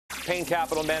Payne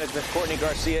Capital Management. Courtney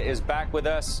Garcia is back with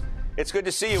us. It's good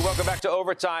to see you. Welcome back to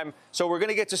Overtime. So we're going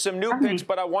to get to some new picks,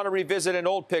 but I want to revisit an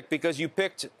old pick because you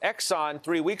picked Exxon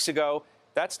 3 weeks ago.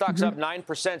 That stock's up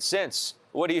 9% since.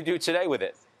 What do you do today with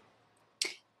it?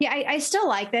 Yeah, I still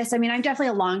like this. I mean, I'm definitely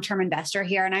a long-term investor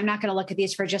here, and I'm not going to look at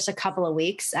these for just a couple of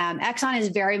weeks. Exxon is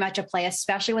very much a play,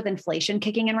 especially with inflation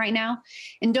kicking in right now.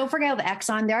 And don't forget with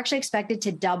Exxon, they're actually expected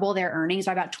to double their earnings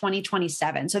by about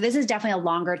 2027. So this is definitely a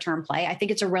longer-term play. I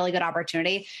think it's a really good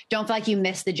opportunity. Don't feel like you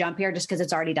missed the jump here just because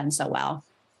it's already done so well.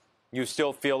 You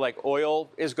still feel like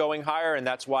oil is going higher, and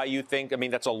that's why you think, I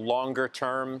mean, that's a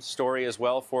longer-term story as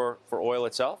well for oil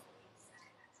itself?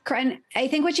 And I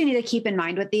think what you need to keep in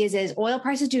mind with these is oil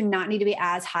prices do not need to be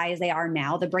as high as they are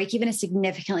now. The break even is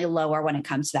significantly lower when it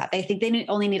comes to that. They think they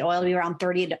only need oil to be around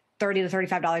 $30 to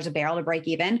 $35 a barrel to break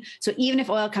even. So even if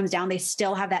oil comes down, they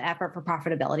still have that effort for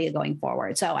profitability going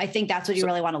forward. So I think that's what you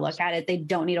really want to look at. It. They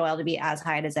don't need oil to be as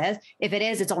high as it is. If it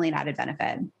is, it's only an added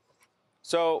benefit.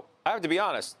 So I have to be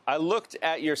honest. I looked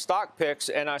at your stock picks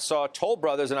and I saw Toll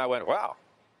Brothers and I went, wow,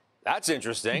 that's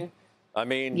interesting. I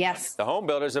mean, yes, the home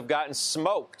builders have gotten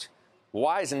smoked.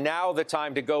 Why is now the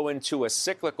time to go into a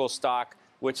cyclical stock,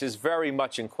 which is very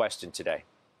much in question today?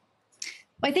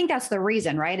 Well, I think that's the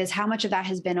reason, right, is how much of that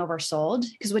has been oversold.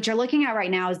 Because what you're looking at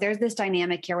right now is there's this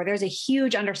dynamic here where there's a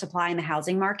huge undersupply in the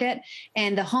housing market,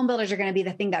 and the home builders are going to be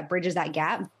the thing that bridges that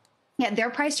gap. Yeah,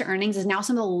 their price to earnings is now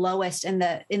some of the lowest in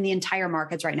the entire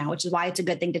markets right now, which is why it's a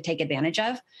good thing to take advantage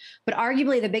of. But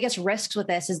arguably the biggest risks with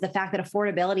this is the fact that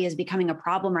affordability is becoming a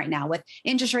problem right now with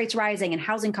interest rates rising and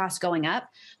housing costs going up.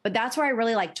 But that's where I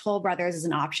really like Toll Brothers as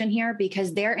an option here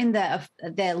because they're in the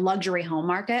luxury home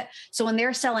market. So when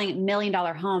they're selling $1 million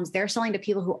homes, they're selling to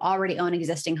people who already own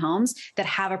existing homes that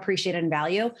have appreciated in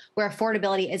value, where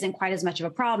affordability isn't quite as much of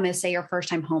a problem as, say, your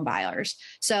first-time home buyers.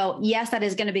 So yes, that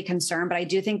is going to be a concern, but I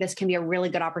do think this can be a really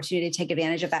good opportunity to take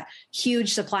advantage of that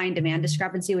huge supply and demand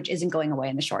discrepancy, which isn't going away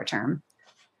in the short term.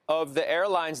 Of the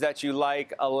airlines that you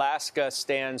like, Alaska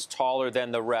stands taller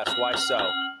than the rest. Why so?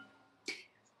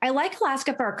 I like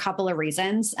Alaska for a couple of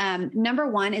reasons. Number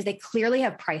one is they clearly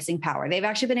have pricing power. They've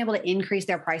actually been able to increase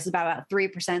their prices by about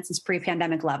 3% since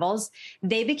pre-pandemic levels.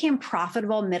 They became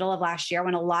profitable middle of last year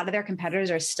when a lot of their competitors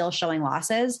are still showing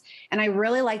losses. And I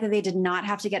really like that they did not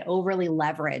have to get overly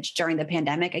leveraged during the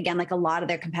pandemic, again, like a lot of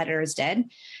their competitors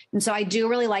did. And so I do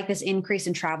really like this increase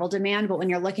in travel demand. But when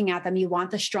you're looking at them, you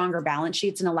want the stronger balance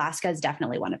sheets, and Alaska is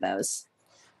definitely one of those.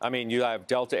 I mean, you have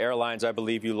Delta Airlines, I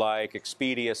believe you like,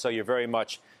 Expedia, so you're very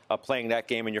much playing that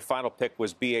game. And your final pick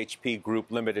was BHP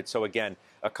Group Limited. So, again,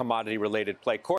 a commodity-related play.